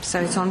So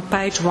it's on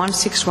page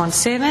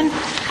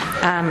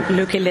 1617,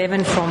 Luke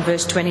 11 from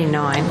verse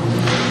 29.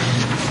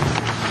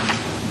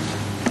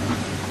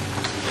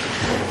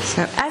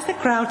 So as the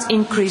crowds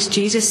increased,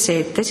 Jesus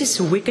said, "This is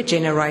a wicked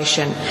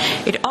generation.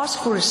 It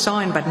asks for a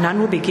sign, but none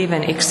will be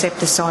given except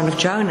the sign of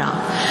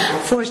Jonah.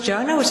 For as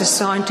Jonah was a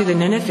sign to the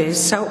Ninevites,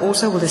 so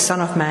also will the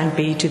Son of Man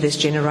be to this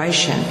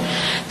generation.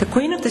 The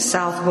Queen of the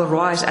South will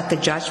rise at the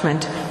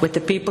judgment with the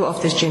people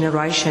of this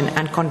generation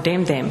and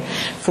condemn them,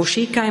 for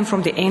she came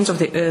from the ends of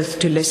the earth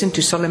to listen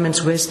to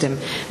Solomon's wisdom,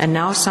 and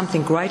now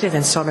something greater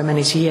than Solomon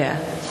is here.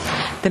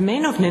 The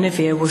men of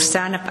Nineveh will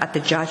stand up at the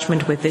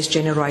judgment with this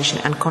generation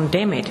and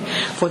condemn it,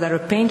 for they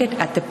repented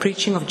at the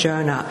preaching of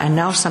Jonah, and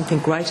now something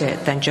greater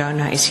than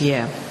Jonah is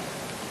here.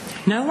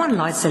 No one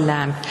lights a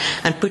lamp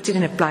and puts it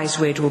in a place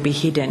where it will be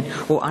hidden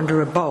or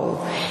under a bowl.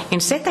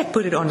 Instead, they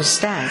put it on a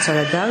stand so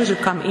that those who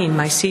come in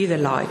may see the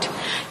light.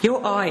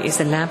 Your eye is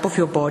the lamp of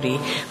your body.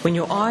 When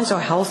your eyes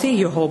are healthy,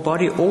 your whole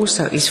body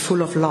also is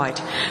full of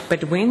light.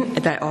 But when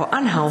they are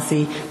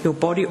unhealthy, your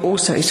body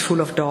also is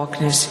full of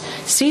darkness.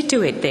 See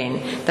to it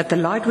then that the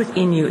light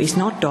within you is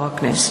not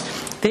darkness.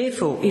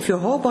 Therefore, if your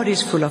whole body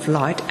is full of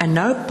light and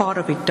no part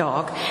of it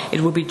dark,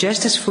 it will be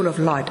just as full of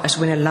light as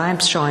when a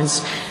lamp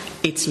shines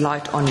its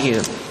light on you."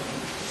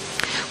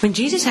 When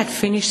Jesus had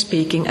finished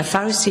speaking, a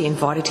Pharisee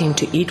invited him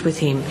to eat with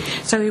him,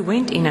 so he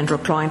went in and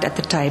reclined at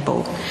the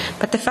table.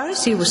 But the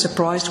Pharisee was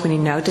surprised when he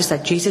noticed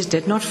that Jesus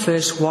did not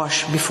first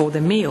wash before the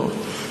meal.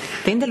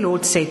 Then the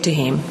Lord said to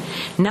him,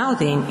 "Now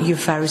then, you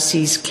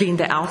Pharisees clean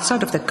the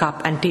outside of the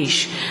cup and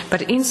dish,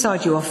 but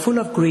inside you are full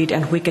of greed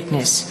and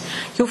wickedness.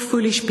 You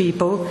foolish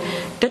people,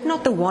 did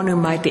not the one who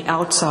made the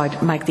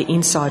outside make the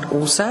inside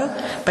also?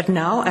 But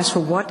now, as for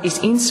what is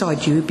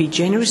inside you, be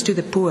generous to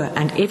the poor,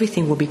 and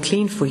everything will be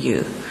clean for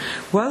you.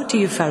 Woe to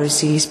you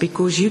Pharisees,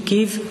 because you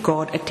give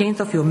God a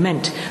tenth of your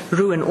mint,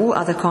 rue and all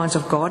other kinds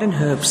of garden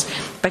herbs,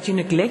 but you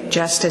neglect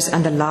justice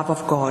and the love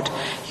of God.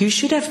 You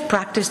should have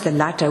practiced the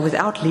latter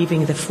without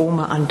leaving the former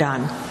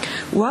undone.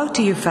 Woe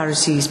to you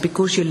Pharisees,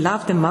 because you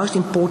love the most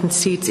important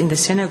seats in the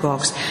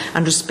synagogues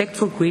and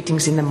respectful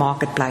greetings in the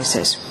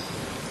marketplaces.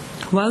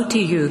 Woe to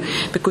you,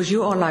 because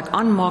you are like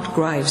unmarked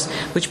graves,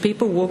 which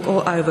people walk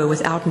all over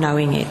without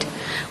knowing it."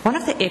 One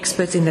of the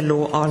experts in the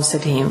law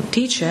answered him,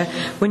 "Teacher,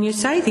 when you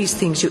say these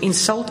things, you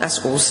insult us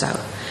also."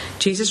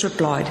 Jesus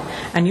replied,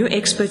 "And you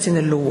experts in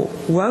the law,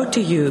 woe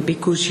to you,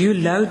 because you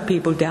load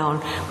people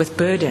down with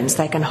burdens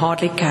they can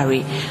hardly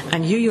carry,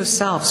 and you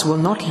yourselves will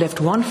not lift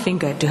one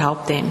finger to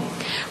help them.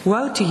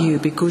 Woe to you,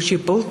 because you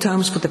built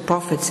tombs for the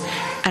prophets,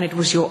 and it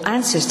was your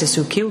ancestors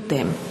who killed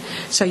them.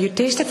 So you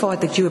testify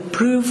that you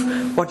approve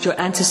what your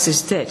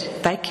ancestors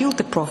did. They killed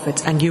the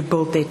prophets, and you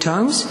built their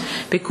tombs.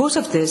 Because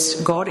of this,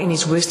 God in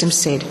his wisdom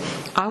said,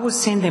 I will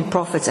send them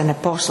prophets and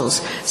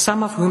apostles,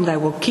 some of whom they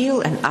will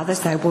kill and others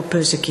they will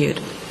persecute.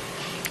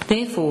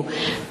 Therefore,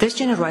 this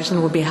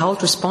generation will be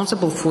held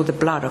responsible for the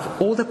blood of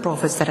all the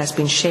prophets that has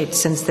been shed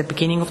since the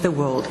beginning of the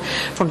world,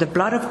 from the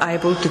blood of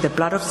Abel to the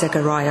blood of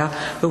Zechariah,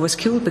 who was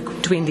killed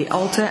between the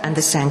altar and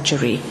the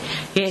sanctuary.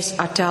 Yes,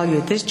 I tell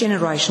you, this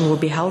generation will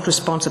be held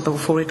responsible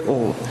for it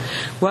all.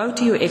 Woe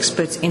to you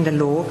experts in the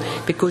law,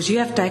 because you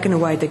have taken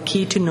away the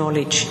key to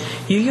knowledge.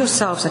 You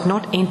yourselves had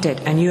not entered,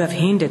 and you have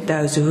hindered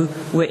those who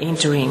were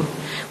entering."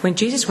 When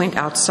Jesus went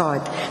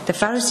outside, the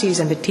Pharisees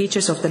and the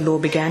teachers of the law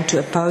began to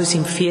oppose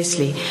him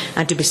fiercely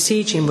and to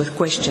besiege him with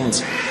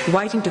questions,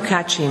 waiting to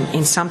catch him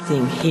in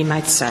something he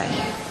might say.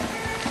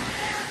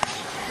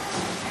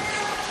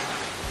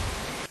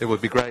 It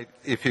would be great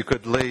if you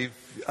could leave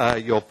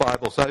your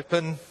Bibles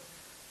open.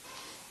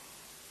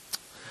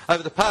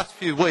 Over the past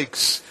few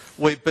weeks,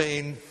 we've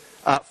been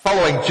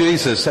following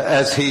Jesus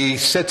as he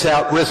sets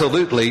out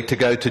resolutely to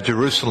go to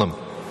Jerusalem.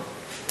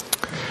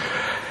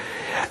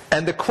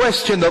 And the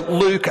question that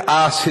Luke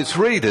asks his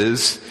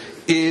readers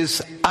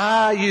is,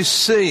 are you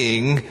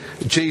seeing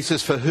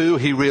Jesus for who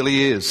he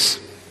really is?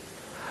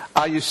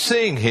 Are you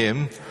seeing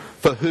him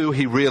for who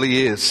he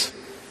really is?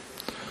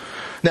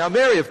 Now,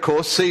 Mary, of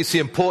course, sees the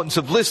importance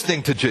of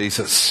listening to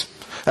Jesus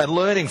and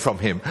learning from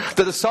him.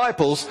 The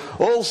disciples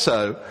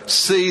also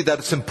see that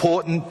it's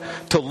important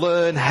to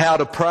learn how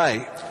to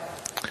pray.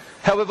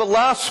 However,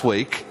 last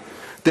week,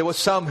 there were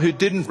some who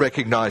didn't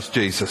recognize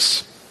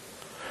Jesus.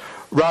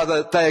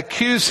 Rather, they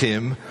accuse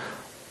him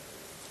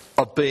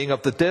of being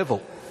of the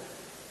devil.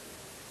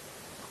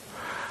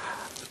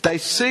 They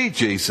see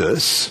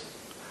Jesus,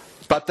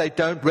 but they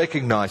don't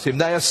recognize him.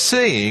 They are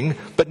seeing,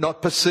 but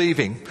not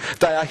perceiving.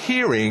 They are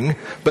hearing,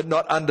 but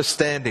not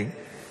understanding.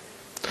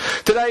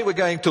 Today we're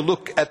going to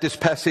look at this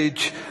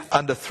passage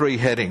under three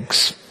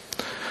headings: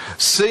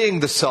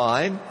 seeing the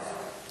sign,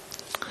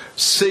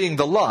 seeing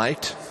the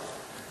light,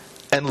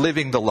 and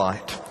living the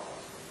light.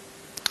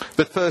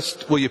 But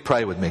first, will you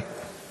pray with me?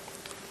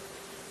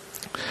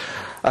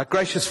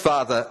 Gracious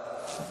Father,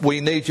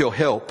 we need your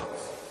help.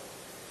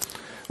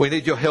 We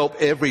need your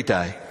help every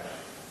day.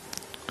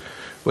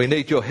 We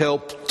need your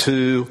help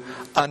to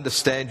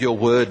understand your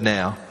word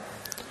now.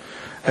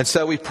 And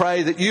so we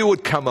pray that you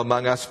would come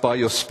among us by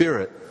your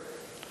Spirit,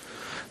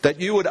 that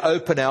you would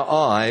open our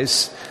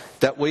eyes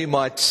that we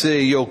might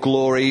see your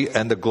glory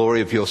and the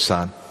glory of your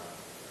Son.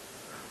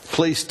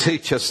 Please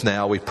teach us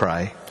now, we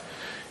pray.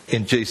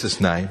 In Jesus'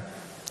 name,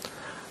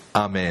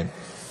 amen.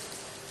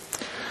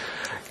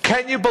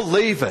 Can you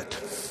believe it?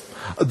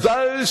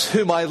 Those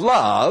whom I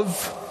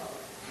love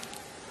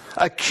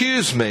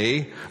accuse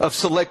me of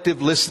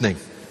selective listening.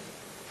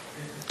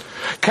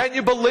 Can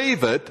you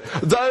believe it?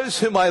 Those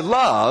whom I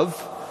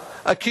love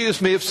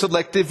accuse me of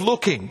selective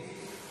looking.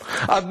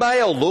 A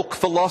male look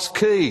for lost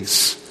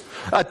keys.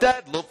 A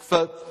dad look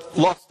for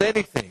lost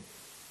anything.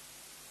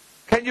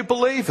 Can you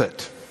believe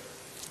it?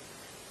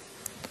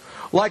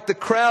 Like the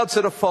crowds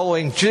that are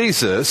following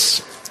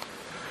Jesus,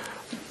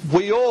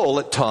 we all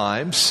at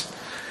times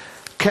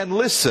can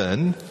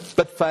listen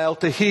but fail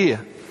to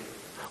hear.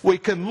 We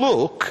can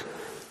look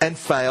and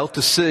fail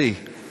to see.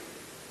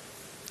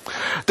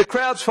 The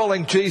crowds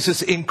following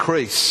Jesus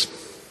increase.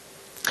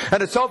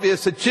 And it's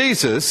obvious that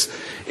Jesus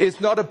is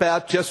not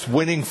about just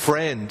winning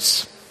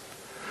friends.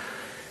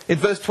 In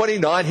verse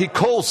 29, he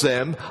calls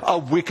them a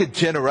wicked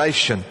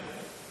generation.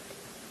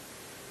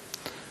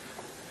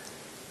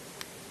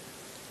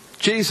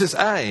 Jesus'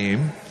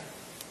 aim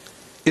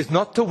is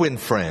not to win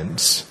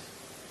friends,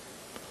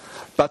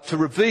 but to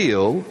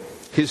reveal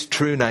his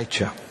true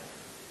nature.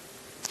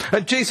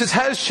 And Jesus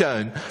has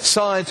shown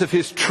signs of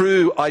his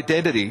true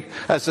identity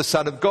as the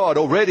Son of God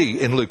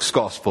already in Luke's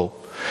Gospel.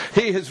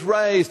 He has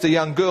raised a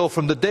young girl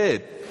from the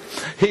dead.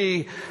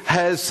 He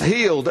has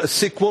healed a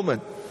sick woman.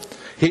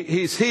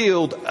 He's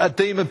healed a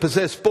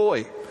demon-possessed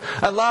boy.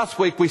 And last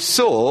week we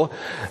saw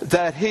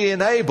that he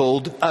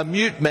enabled a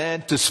mute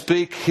man to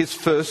speak his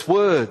first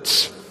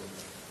words.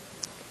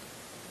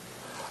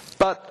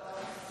 But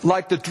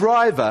like the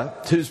driver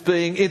who's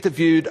being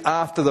interviewed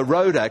after the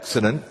road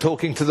accident,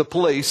 talking to the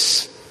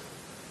police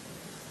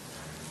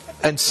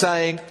and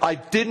saying, I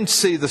didn't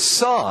see the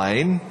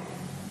sign,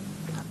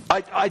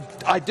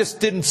 I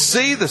just didn't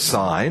see the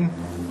sign,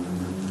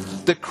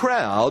 the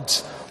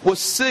crowds were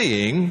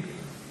seeing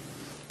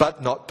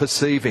but not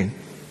perceiving.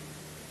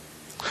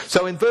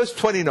 So in verse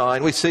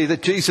 29 we see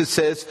that Jesus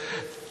says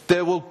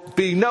there will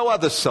be no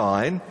other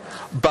sign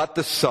but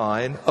the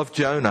sign of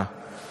Jonah.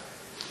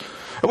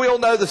 And we all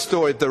know the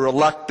story of the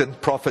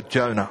reluctant prophet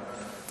Jonah,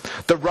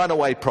 the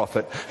runaway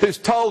prophet who's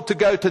told to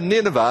go to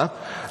Nineveh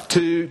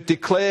to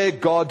declare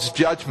God's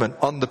judgment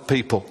on the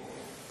people.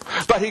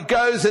 But he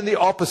goes in the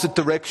opposite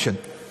direction.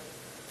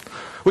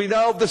 We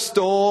know of the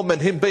storm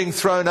and him being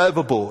thrown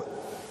overboard.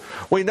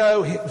 We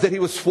know that he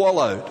was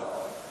swallowed.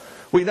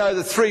 We know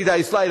that 3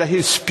 days later he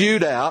was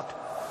spewed out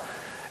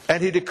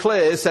and he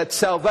declares that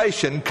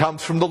salvation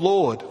comes from the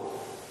Lord.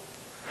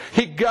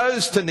 He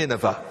goes to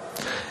Nineveh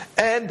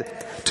and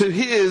to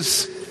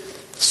his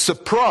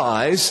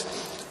surprise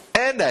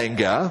and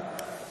anger,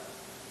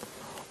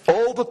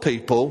 all the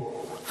people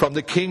from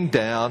the king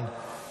down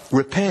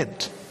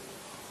repent.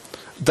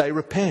 They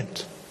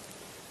repent.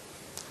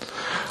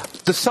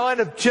 The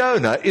sign of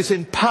Jonah is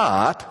in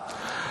part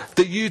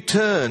the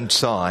U-turn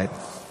sign,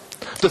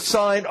 the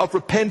sign of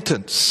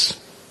repentance.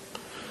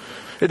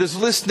 It is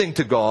listening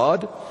to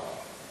God,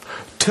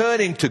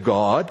 turning to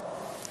God,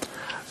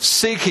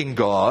 seeking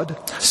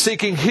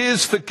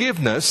his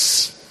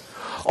forgiveness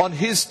on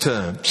his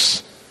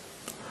terms.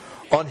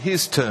 On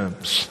his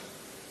terms.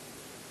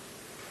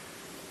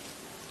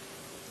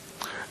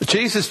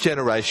 Jesus'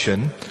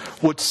 generation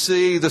would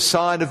see the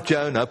sign of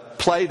Jonah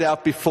played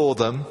out before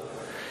them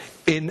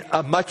in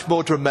a much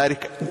more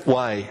dramatic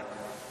way.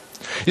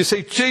 You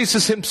see,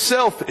 Jesus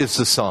himself is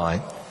the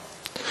sign.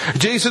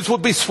 Jesus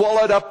would be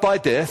swallowed up by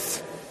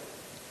death.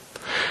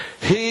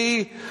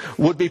 He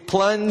would be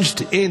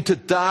plunged into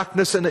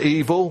darkness and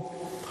evil,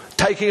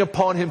 taking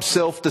upon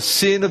himself the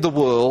sin of the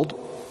world.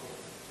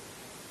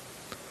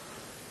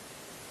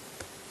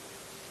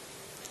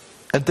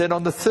 And then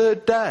on the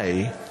third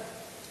day,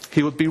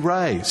 he would be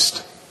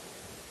raised.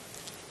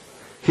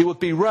 He would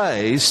be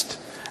raised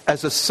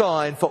as a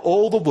sign for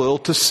all the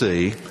world to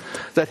see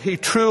that he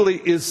truly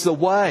is the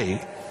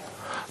way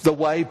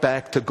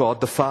back to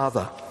God the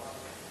Father.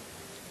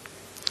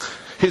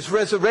 His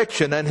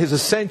resurrection and his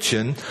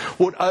ascension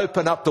would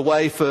open up the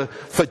way for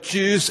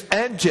Jews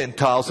and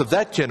Gentiles of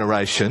that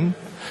generation,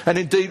 and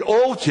indeed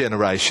all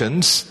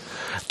generations,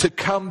 to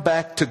come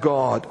back to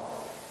God,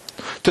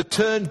 to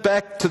turn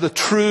back to the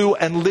true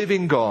and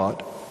living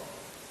God.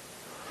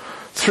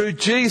 Through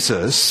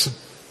Jesus,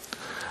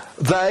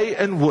 they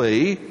and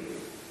we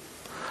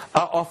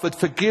are offered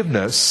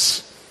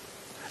forgiveness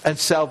and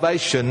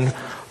salvation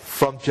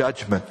from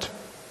judgment.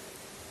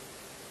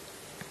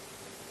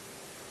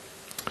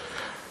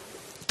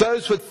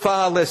 Those with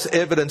far less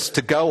evidence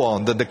to go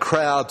on than the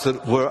crowds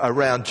that were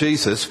around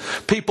Jesus,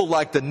 people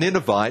like the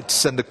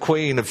Ninevites and the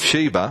Queen of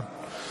Sheba,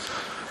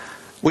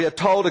 we are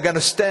told are going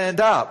to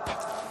stand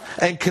up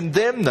and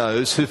condemn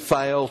those who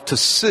fail to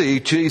see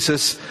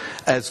Jesus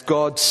as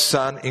God's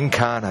Son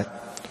incarnate,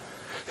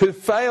 who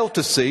fail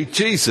to see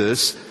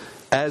Jesus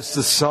as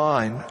the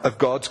sign of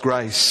God's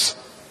grace.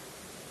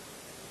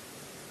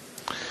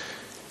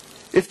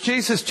 If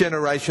Jesus'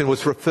 generation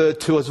was referred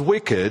to as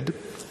wicked,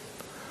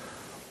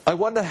 I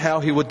wonder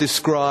how he would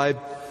describe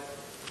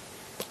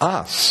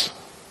us.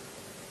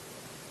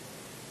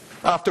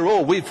 After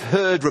all, we've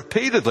heard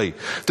repeatedly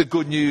the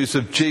good news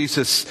of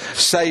Jesus'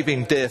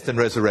 saving death and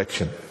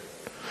resurrection.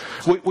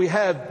 We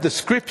have the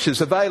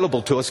scriptures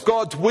available to us,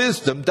 God's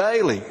wisdom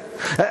daily,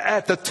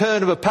 at the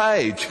turn of a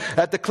page,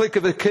 at the click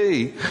of a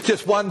key,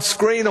 just one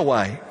screen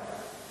away.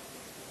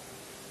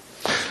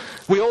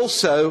 We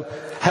also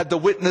have the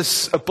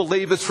witness of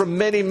believers from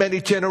many, many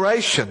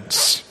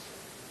generations.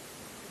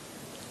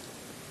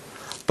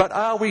 But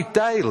are we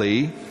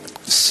daily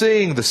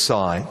seeing the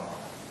sign?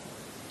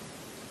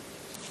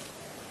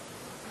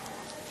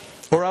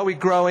 Or are we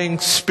growing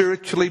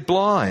spiritually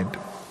blind?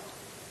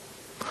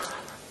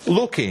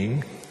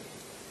 Looking,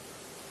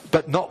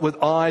 but not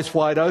with eyes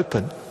wide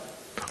open.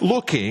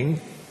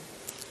 Looking,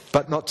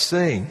 but not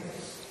seeing.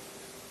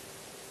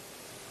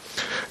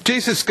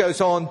 Jesus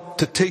goes on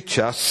to teach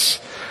us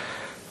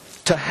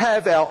to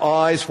have our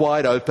eyes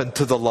wide open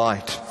to the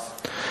light.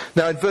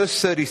 Now in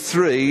verse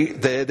 33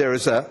 there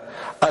is a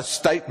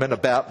statement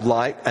about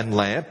light and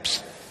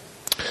lamps.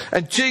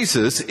 And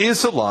Jesus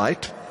is the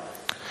light.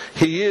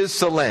 He is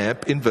the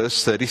lamp in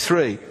verse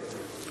 33.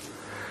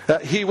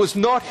 He was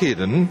not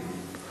hidden,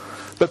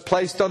 but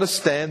placed on a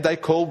stand they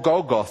call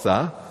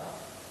Golgotha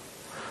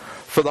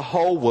for the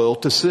whole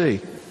world to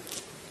see.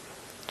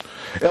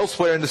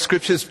 Elsewhere in the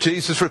scriptures,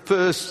 Jesus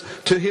refers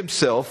to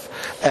himself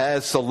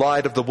as the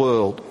light of the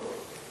world.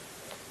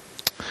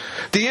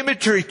 The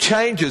imagery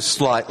changes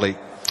slightly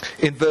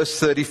in verse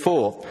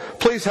 34.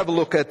 Please have a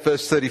look at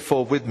verse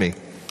 34 with me.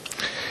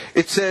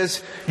 It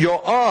says,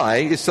 "Your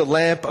eye is the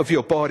lamp of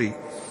your body.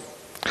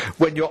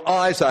 When your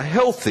eyes are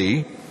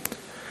healthy,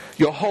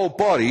 your whole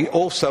body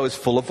also is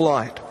full of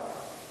light.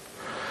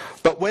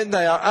 But when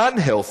they are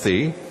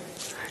unhealthy,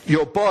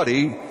 your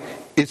body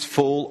is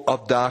full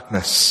of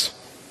darkness."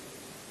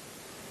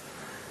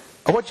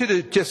 I want you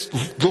to just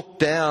look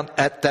down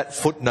at that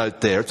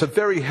footnote there. It's a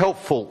very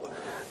helpful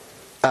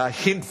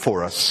hint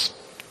for us.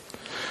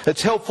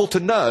 It's helpful to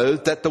know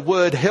that the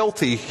word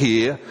healthy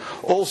here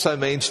also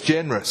means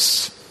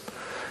generous.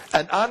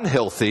 And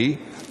unhealthy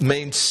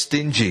means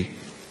stingy.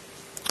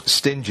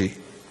 Stingy.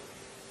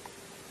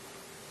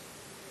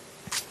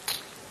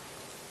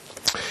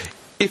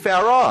 If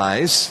our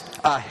eyes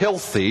are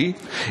healthy,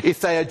 if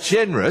they are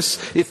generous,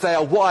 if they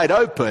are wide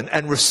open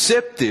and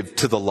receptive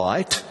to the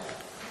light,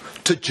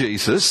 to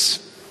Jesus,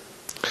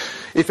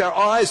 if our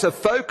eyes are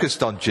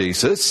focused on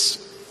Jesus,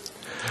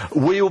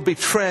 we will be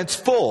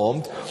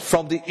transformed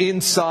from the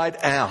inside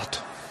out.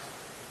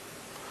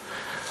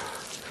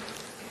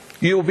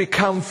 You will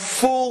become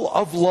full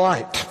of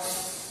light,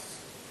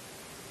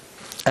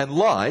 and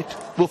light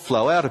will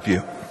flow out of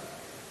you.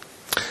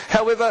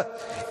 However,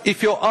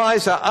 if your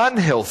eyes are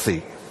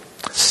unhealthy,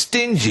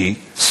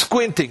 stingy,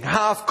 squinting,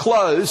 half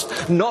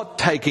closed, not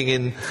taking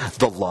in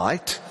the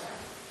light,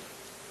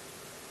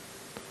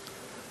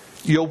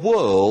 your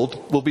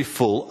world will be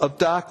full of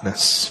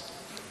darkness.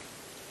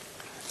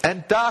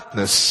 And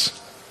darkness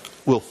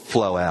will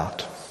flow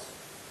out.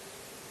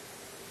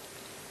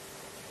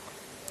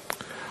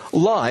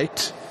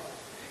 Light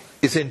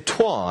is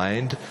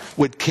entwined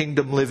with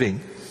kingdom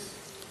living.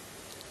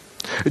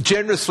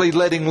 Generously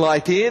letting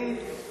light in,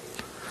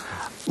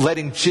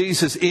 letting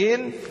Jesus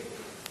in,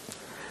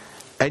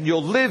 and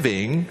your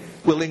living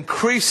will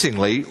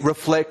increasingly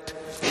reflect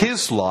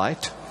his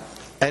light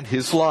and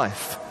his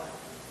life.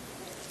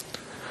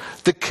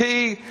 The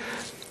key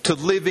to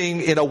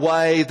living in a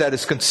way that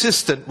is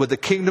consistent with the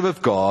kingdom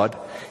of God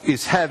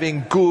is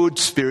having good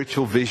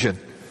spiritual vision.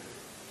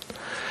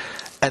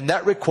 And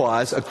that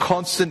requires a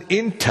constant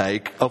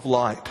intake of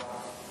light.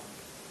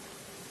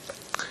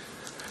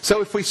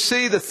 So if we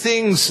see the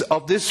things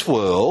of this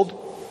world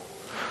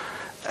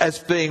as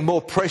being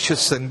more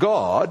precious than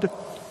God,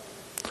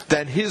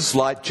 than his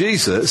light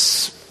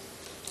Jesus,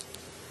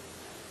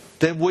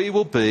 then we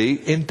will be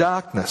in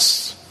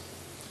darkness.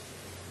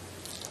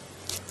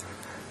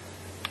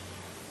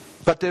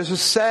 But there's a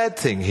sad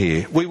thing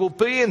here. We will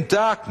be in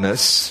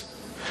darkness,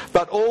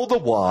 but all the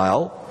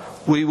while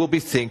we will be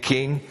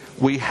thinking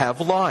we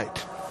have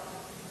light.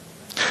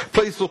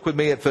 Please look with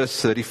me at verse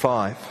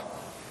 35.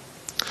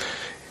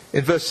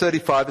 In verse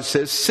 35 it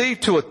says, "See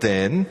to it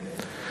then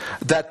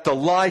that the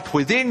light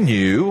within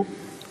you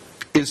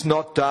is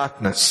not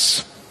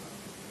darkness."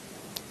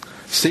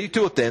 See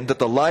to it then that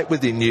the light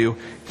within you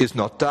is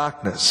not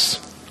darkness.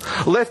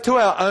 Left to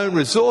our own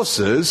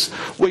resources,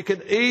 we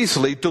can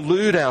easily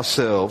delude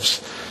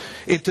ourselves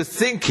into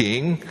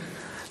thinking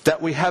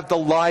that we have the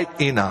light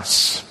in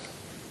us.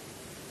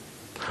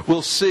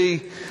 We'll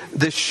see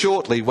this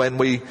shortly when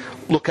we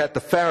look at the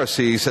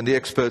Pharisees and the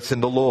experts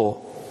in the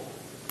law.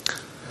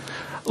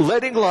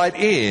 Letting light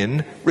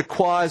in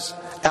requires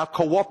our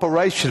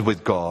cooperation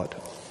with God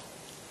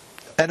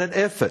and an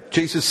effort.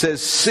 Jesus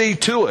says, see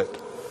to it.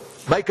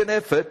 Make an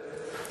effort.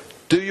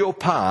 Do your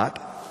part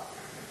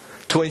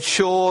to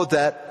ensure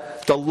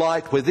that the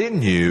light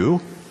within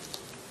you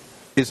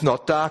is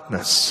not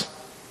darkness.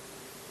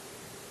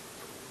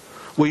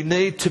 We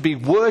need to be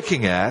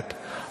working at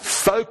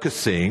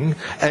focusing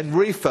and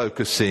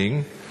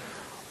refocusing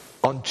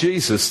on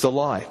Jesus the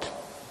light.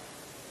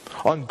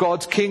 on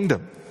God's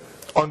kingdom,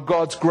 on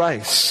God's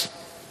grace.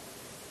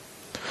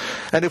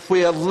 And if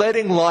we are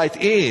letting light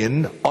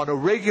in on a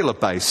regular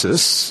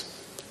basis,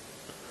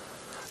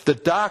 the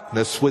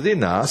darkness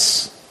within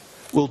us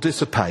will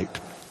dissipate.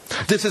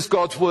 This is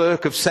God's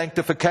work of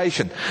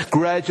sanctification,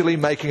 gradually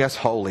making us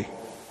holy.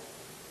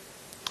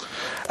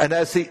 And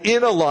as the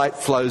inner light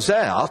flows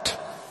out,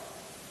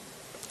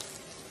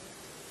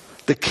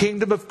 the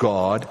kingdom of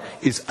God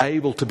is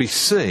able to be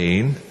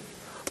seen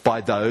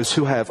by those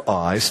who have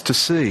eyes to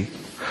see,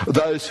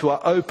 those who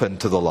are open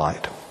to the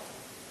light.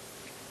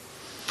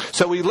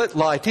 So we let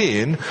light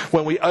in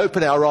when we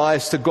open our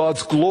eyes to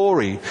God's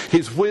glory,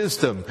 His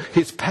wisdom,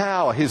 His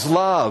power, His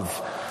love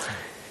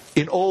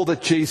in all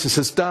that Jesus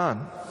has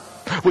done.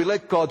 We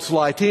let God's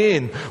light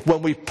in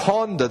when we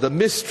ponder the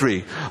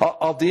mystery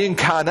of the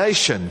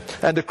incarnation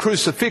and the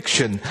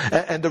crucifixion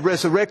and the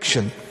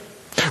resurrection.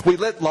 We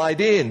let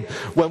light in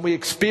when we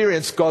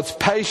experience God's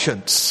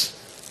patience,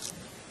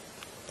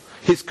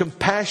 His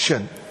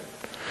compassion,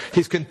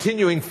 His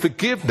continuing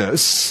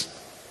forgiveness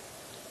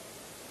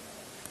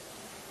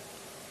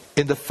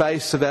in the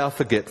face of our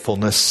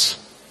forgetfulness,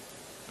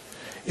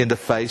 in the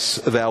face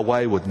of our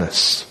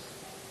waywardness.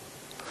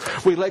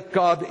 We let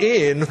God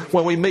in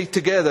when we meet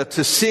together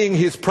to sing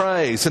His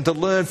praise and to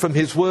learn from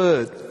His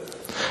word.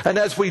 And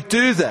as we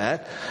do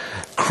that,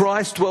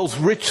 Christ dwells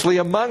richly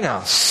among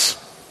us.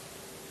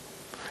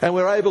 And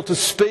we're able to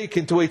speak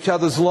into each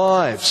other's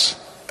lives.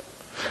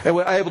 And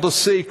we're able to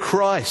see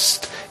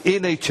Christ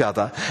in each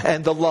other.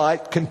 And the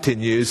light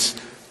continues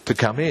to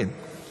come in.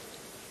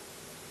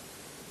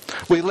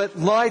 We let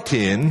light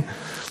in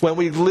when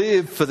we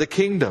live for the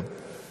kingdom,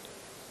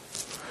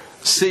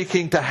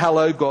 seeking to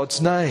hallow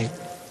God's name.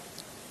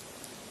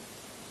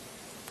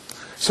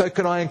 So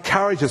can I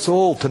encourage us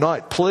all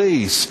tonight,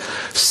 please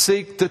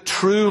seek the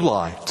true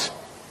light,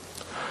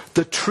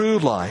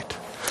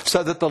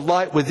 so that the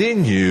light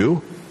within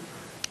you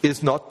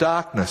is not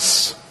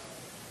darkness.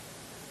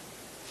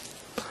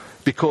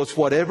 Because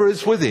whatever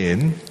is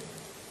within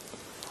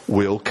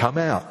will come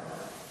out.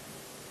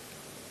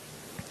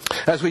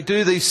 As we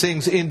do these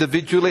things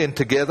individually and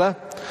together,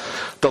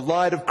 the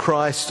light of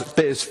Christ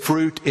bears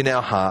fruit in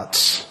our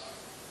hearts.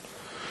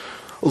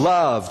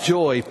 Love,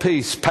 joy,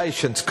 peace,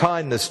 patience,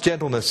 kindness,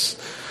 gentleness,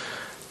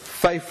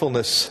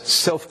 faithfulness,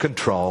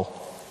 self-control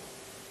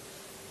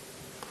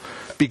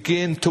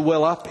begin to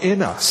well up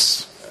in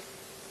us.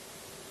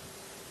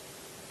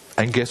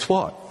 And guess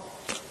what?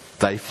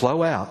 They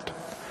flow out.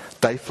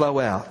 They flow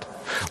out.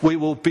 We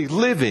will be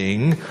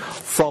living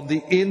from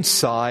the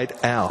inside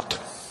out.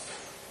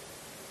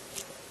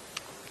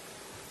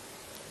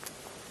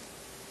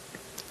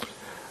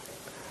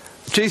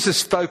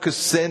 Jesus'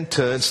 focus then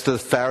turns to the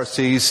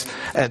Pharisees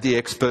and the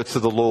experts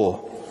of the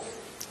law.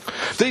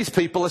 These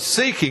people are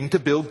seeking to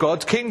build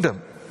God's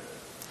kingdom.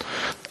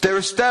 They're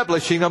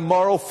establishing a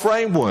moral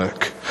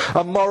framework,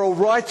 a moral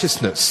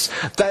righteousness.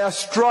 They are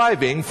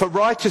striving for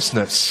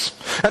righteousness.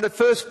 And at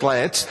first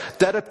glance,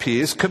 that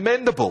appears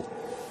commendable.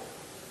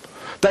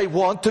 They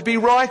want to be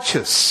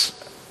righteous.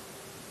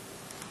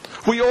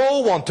 We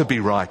all want to be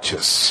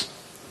righteous.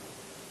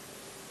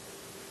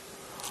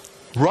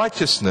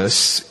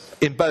 Righteousness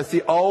in both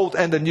the Old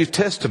and the New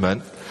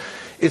Testament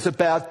is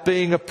about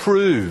being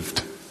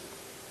approved,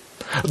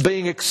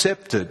 being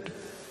accepted,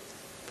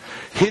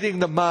 hitting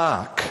the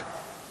mark,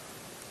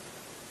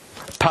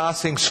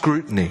 passing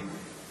scrutiny.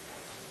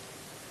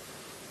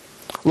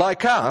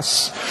 Like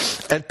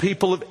us, and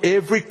people of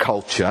every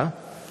culture,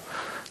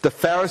 the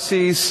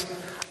Pharisees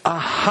are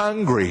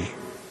hungry.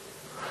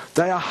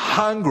 They are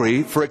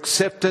hungry for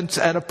acceptance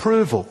and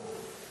approval.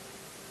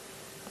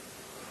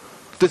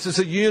 This is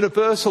a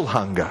universal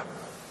hunger.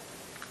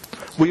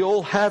 We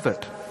all have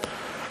it.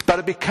 But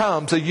it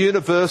becomes a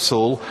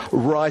universal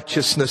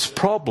righteousness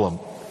problem.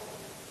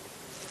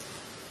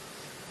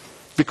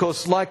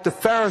 Because like the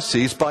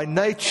Pharisees, by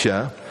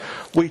nature,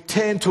 we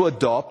tend to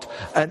adopt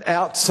an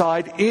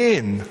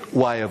outside-in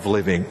way of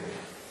living.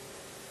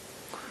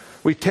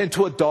 We tend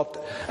to adopt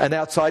an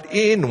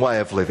outside-in way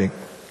of living.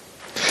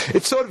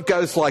 It sort of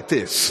goes like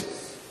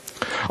this.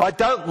 I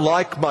don't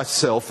like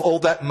myself all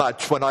that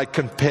much when I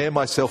compare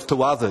myself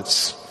to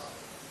others.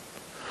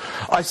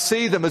 I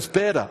see them as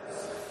better.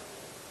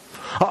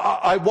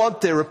 I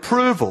want their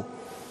approval.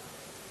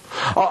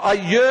 I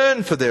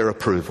yearn for their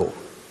approval.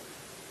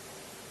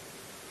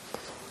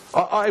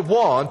 I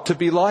want to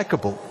be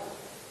likable.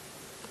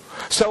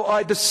 So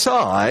I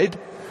decide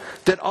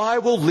that I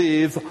will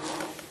live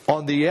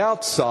on the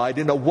outside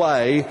in a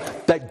way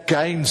that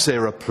gains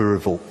their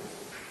approval,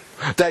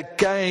 that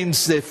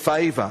gains their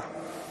favour.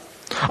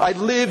 I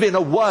live in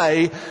a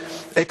way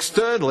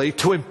externally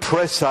to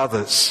impress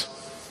others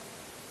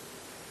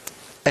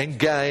and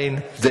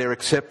gain their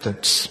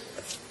acceptance.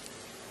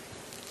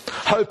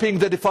 Hoping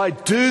that if I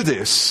do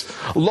this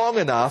long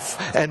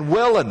enough and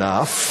well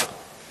enough,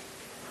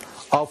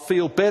 I'll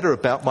feel better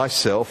about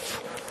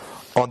myself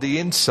on the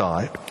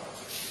inside.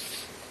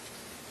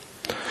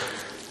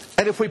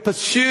 And if we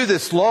pursue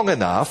this long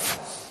enough,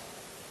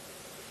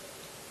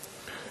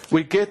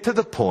 we get to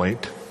the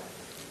point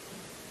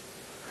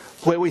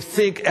where we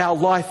think our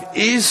life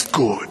is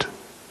good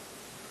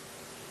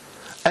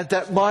and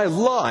that my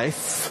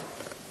life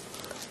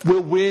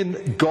will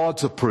win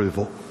God's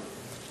approval.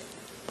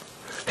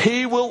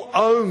 He will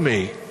owe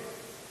me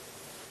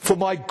for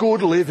my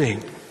good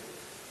living.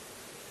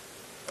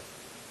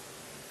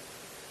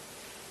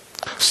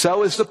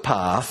 So is the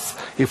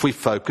path if we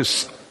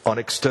focus on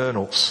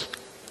externals.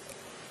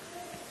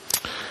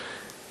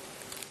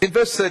 In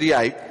verse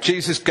 38,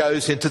 Jesus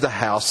goes into the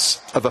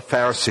house of a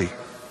Pharisee.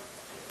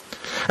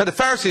 And the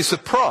Pharisee is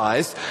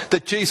surprised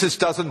that Jesus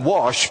doesn't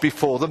wash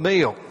before the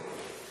meal.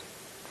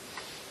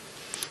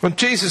 And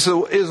Jesus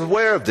is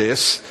aware of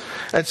this,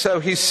 and so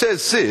he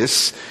says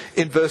this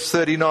in verse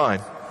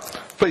 39.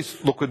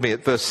 Please look with me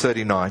at verse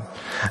 39.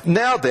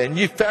 Now then,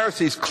 you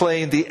Pharisees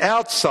clean the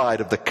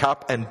outside of the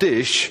cup and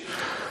dish,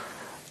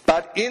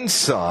 but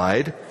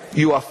inside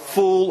you are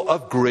full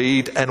of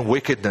greed and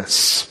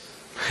wickedness.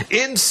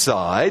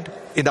 Inside,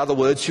 in other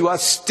words, you are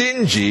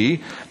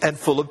stingy and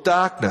full of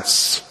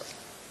darkness.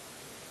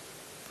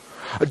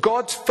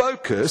 God's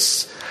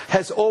focus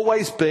has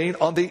always been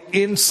on the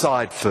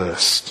inside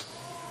first.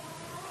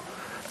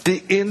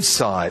 The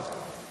inside.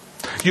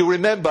 You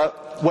remember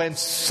when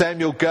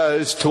Samuel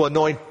goes to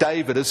anoint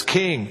David as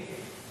king.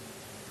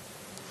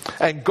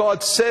 And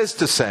God says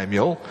to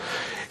Samuel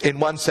in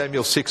 1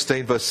 Samuel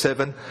 16 verse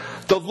 7,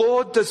 the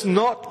Lord does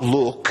not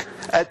look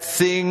at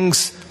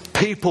things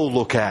people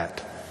look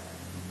at.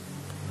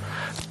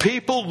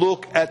 People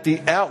look at the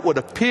outward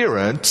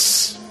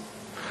appearance,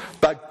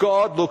 but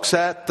God looks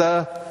at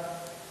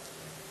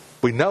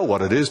we know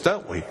what it is,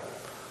 don't we?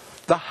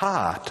 The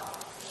heart.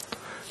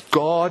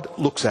 God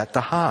looks at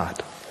the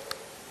heart.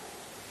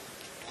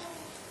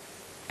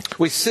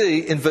 We see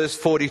in verse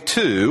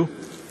 42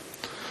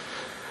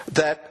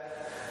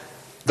 that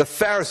the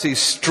Pharisees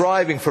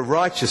striving for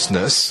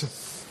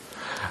righteousness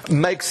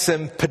makes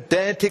them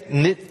pedantic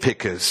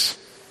nitpickers.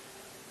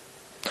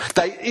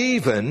 They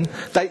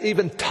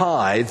even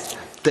tithe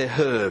their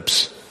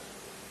herbs.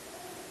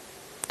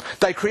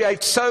 They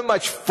create so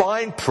much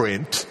fine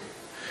print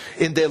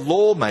in their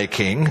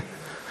lawmaking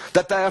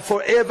that they are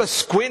forever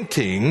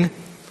squinting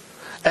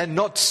and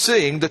not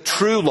seeing the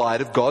true light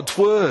of God's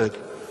word.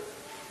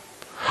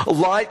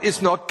 Light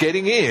is not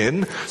getting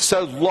in,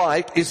 so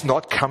light is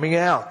not coming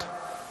out.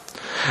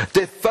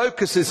 Their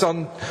focus is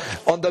on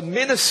the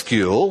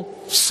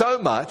minuscule so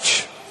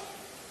much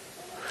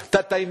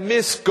that they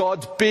miss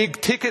God's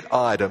big ticket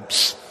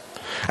items.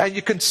 And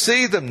you can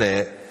see them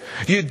there.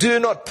 You do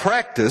not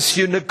practice,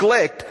 you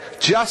neglect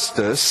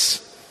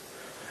justice,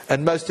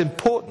 and most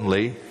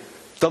importantly,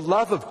 the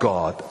love of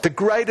God, the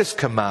greatest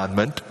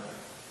commandment,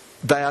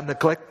 they are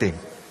neglecting.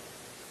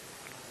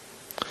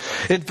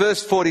 In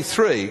verse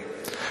 43,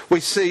 we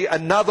see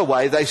another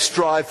way they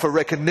strive for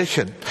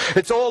recognition.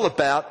 It's all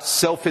about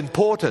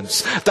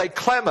self-importance. They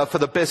clamour for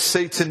the best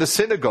seats in the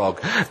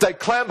synagogue. They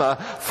clamour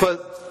for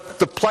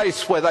the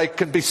place where they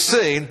can be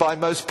seen by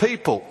most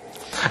people.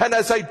 And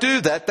as they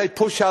do that, they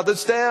push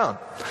others down.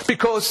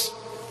 Because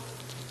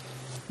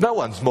no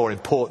one's more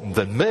important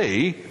than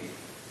me.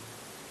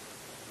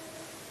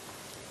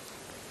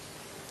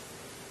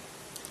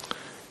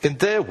 In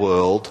their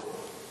world,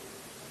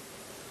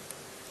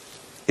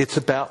 it's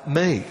about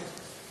me.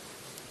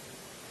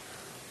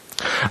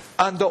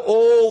 Under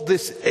all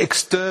this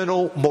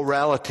external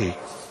morality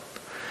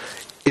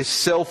is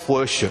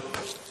self-worship.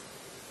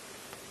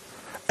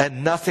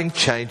 And nothing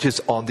changes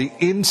on the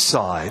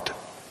inside.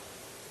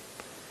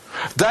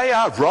 They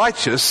are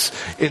righteous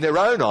in their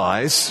own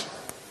eyes,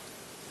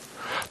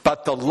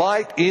 but the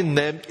light in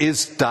them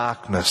is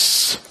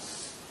darkness.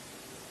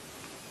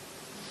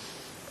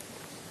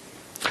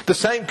 The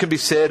same can be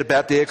said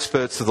about the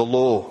experts of the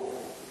law.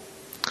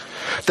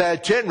 They are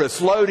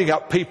generous, loading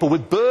up people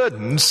with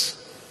burdens,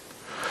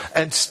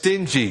 and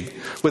stingy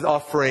with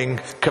offering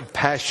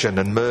compassion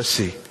and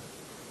mercy.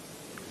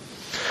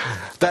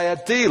 They are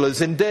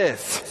dealers in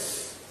death.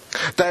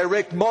 They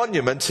erect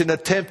monuments in an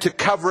attempt to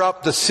cover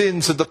up the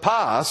sins of the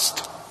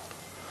past,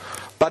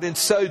 but in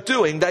so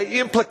doing they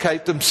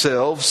implicate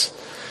themselves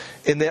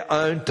in their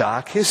own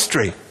dark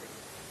history.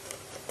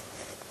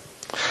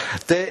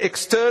 Their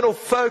external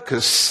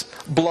focus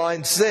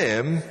blinds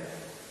them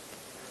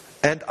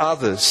and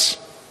others.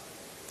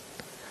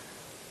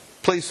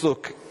 Please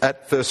look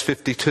at verse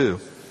 52.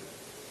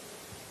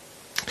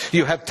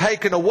 You have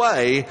taken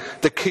away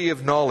the key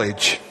of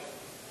knowledge.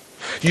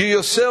 You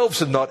yourselves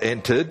have not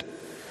entered,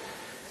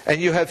 and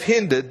you have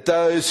hindered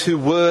those who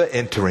were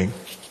entering.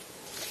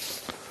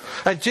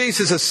 And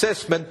Jesus'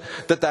 assessment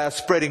that they are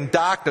spreading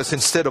darkness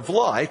instead of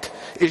light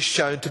is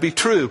shown to be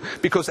true,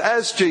 because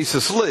as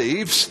Jesus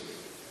leaves,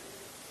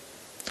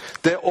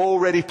 they're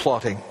already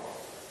plotting.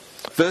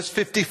 Verse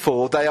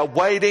 54, they are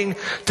waiting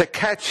to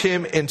catch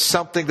him in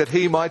something that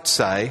he might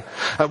say.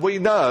 And we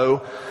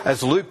know,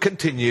 as Luke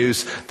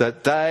continues,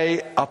 that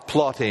they are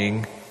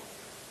plotting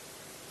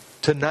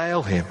to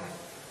nail him.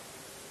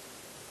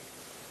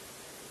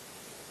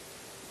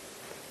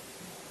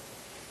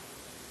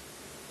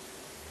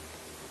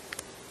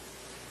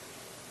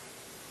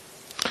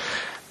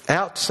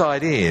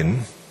 Outside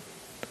in,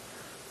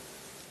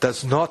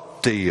 does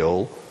not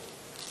deal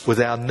with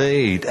our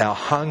need, our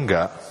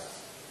hunger,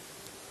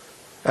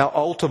 our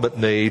ultimate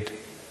need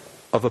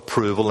of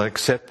approval and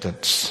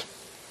acceptance.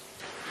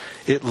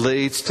 It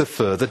leads to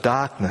further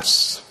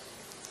darkness.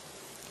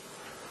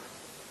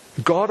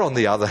 God, on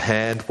the other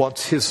hand,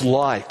 wants His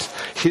light,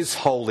 His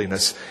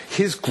holiness,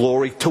 His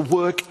glory to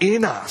work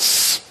in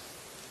us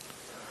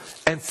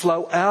and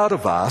flow out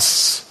of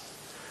us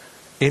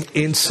in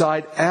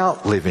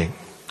inside-out living.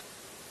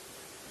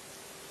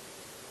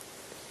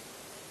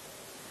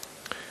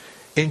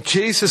 In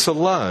Jesus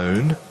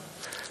alone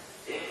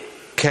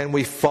can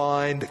we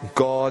find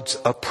God's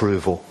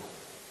approval.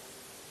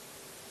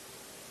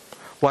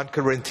 1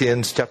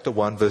 Corinthians chapter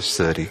 1 verse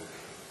 30.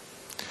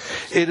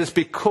 It is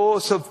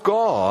because of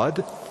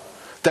God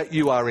that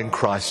you are in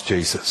Christ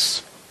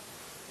Jesus,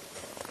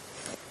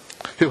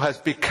 who has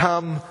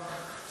become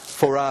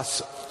for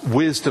us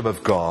wisdom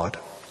of God.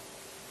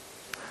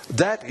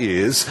 That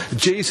is,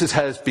 Jesus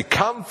has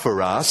become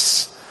for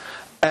us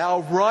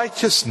our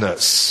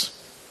righteousness,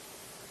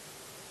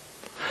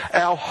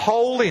 our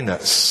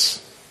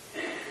holiness,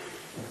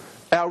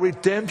 our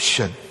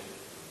redemption.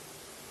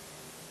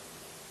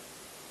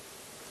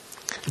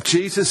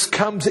 Jesus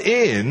comes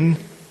in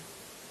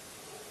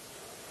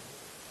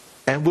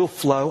and will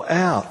flow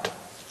out.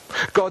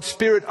 God's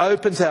Spirit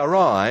opens our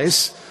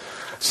eyes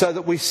so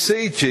that we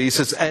see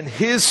Jesus and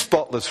His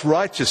spotless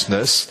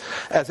righteousness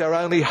as our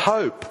only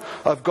hope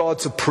of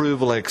God's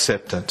approval and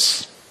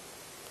acceptance.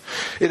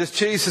 It is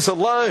Jesus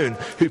alone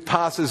who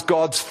passes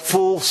God's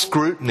full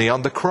scrutiny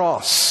on the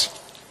cross.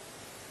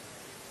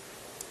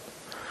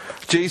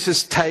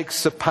 Jesus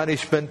takes the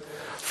punishment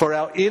for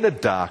our inner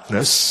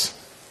darkness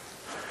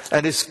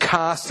and is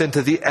cast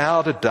into the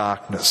outer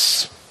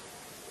darkness.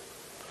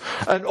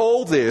 And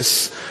all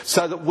this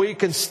so that we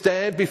can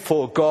stand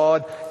before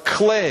God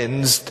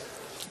cleansed,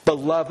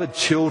 beloved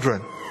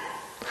children.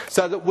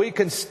 So that we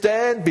can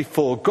stand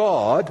before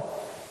God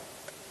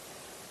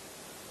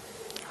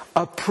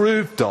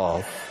approved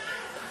of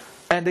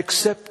and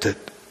accepted.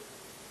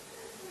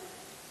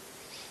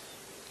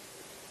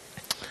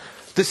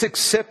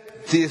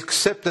 The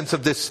acceptance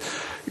of this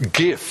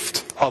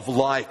gift of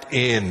light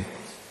in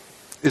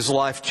is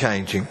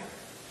life-changing.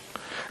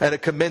 And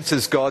it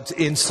commences God's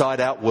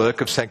inside-out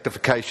work of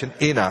sanctification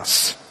in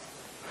us.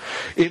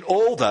 In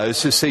all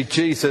those who see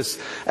Jesus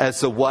as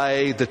the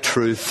way, the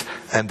truth,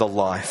 and the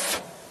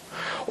life.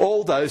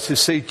 All those who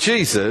see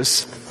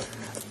Jesus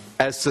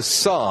as the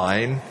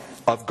sign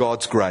of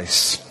God's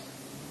grace.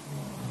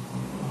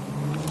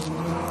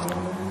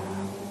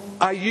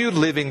 Are you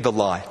living the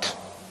light?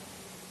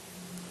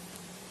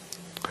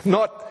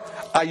 Not,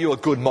 are you a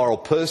good moral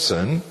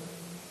person?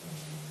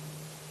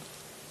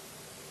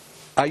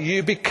 Are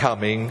you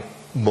becoming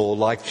more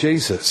like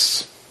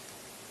Jesus?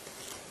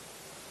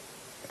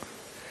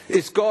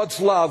 Is God's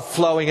love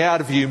flowing out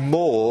of you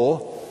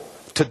more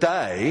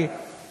today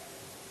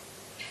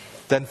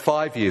than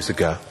 5 years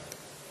ago?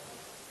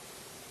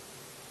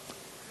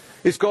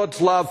 Is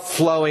God's love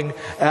flowing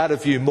out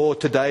of you more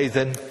today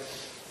than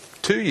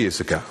 2 years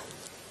ago?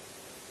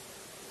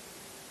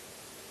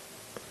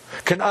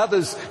 Can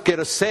others get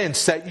a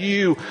sense that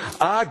you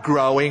are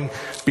growing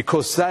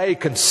because they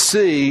can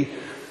see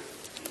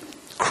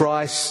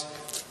Christ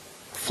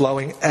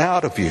flowing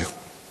out of you?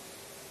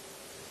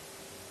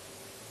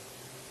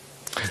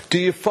 Do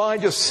you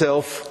find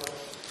yourself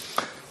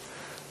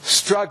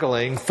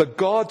struggling for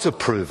God's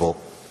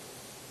approval?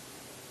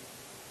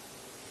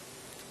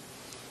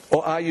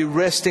 Or are you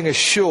resting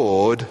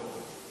assured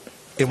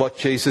in what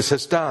Jesus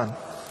has done?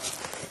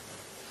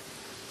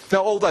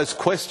 Now, all those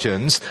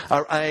questions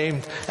are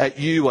aimed at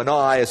you and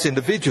I as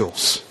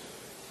individuals.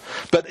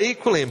 But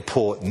equally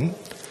important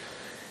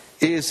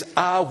is,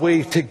 are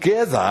we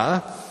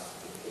together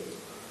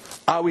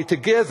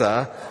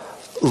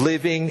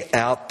living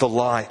out the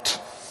light?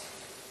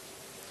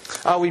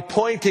 Are we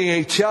pointing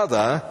each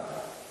other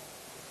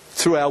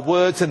through our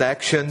words and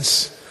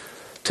actions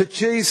to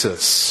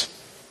Jesus,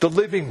 the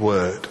living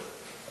Word,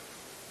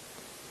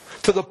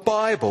 to the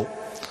Bible,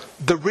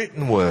 the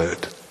written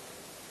Word?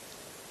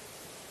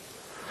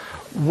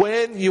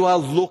 When you are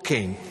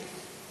looking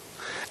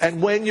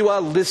and when you are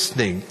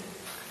listening,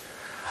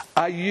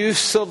 are you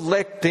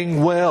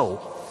selecting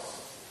well?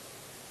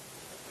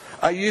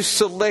 Are you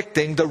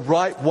selecting the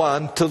right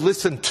one to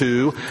listen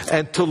to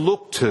and to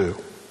look to?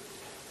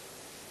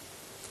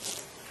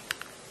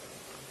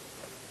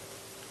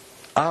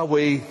 Are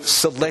we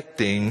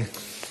selecting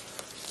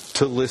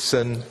to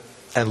listen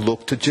and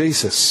look to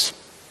Jesus?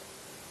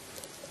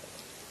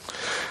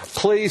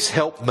 Please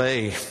help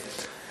me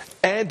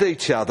and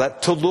each other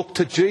to look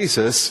to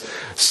Jesus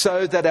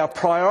so that our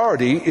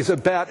priority is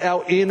about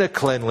our inner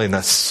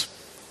cleanliness.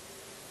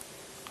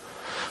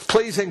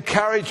 Please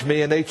encourage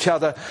me and each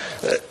other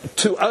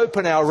to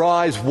open our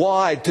eyes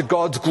wide to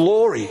God's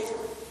glory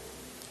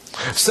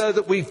so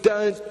that we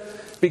don't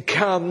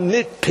become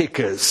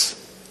nitpickers,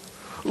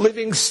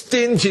 living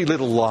stingy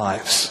little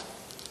lives,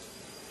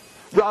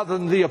 rather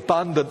than the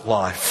abundant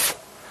life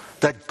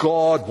that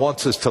God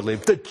wants us to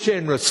live, the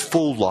generous,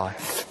 full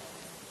life.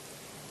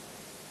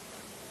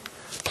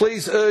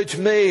 please urge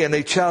me and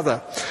each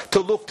other to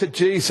look to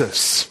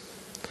Jesus,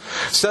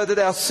 so that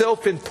our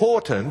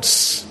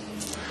self-importance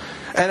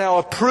and our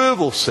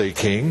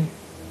approval-seeking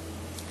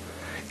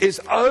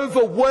is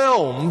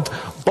overwhelmed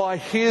by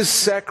his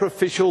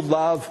sacrificial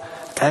love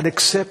and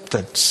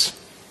acceptance.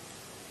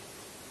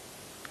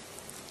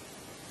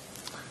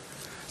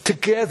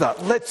 Together,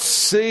 let's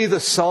see the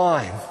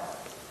sign.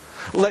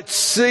 Let's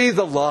see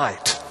the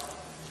light.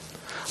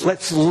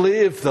 Let's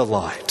live the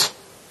light.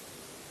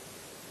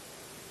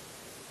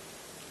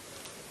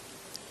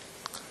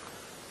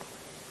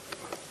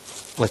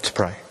 Let's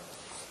pray.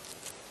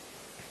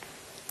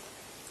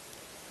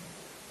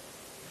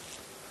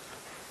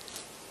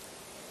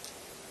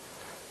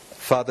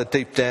 Father,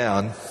 deep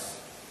down,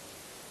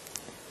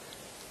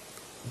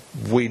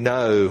 we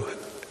know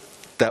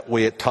that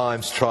we at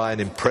times try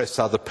and impress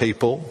other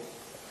people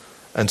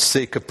and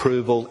seek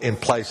approval in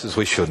places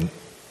we shouldn't.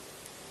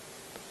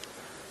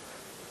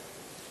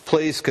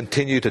 Please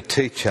continue to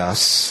teach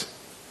us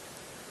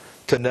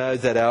to know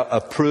that our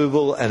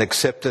approval and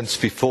acceptance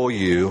before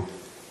you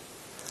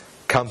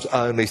comes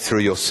only through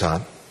your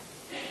Son.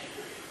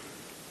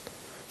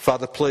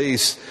 Father,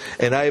 please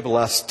enable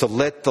us to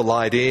let the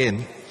light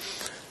in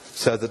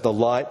so that the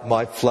light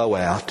might flow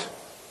out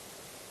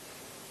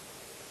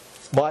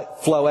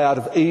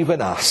of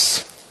even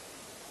us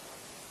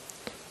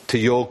to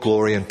your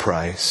glory and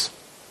praise.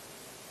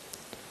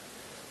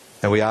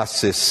 And we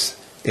ask this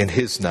in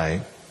his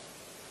name.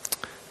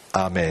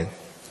 Amen.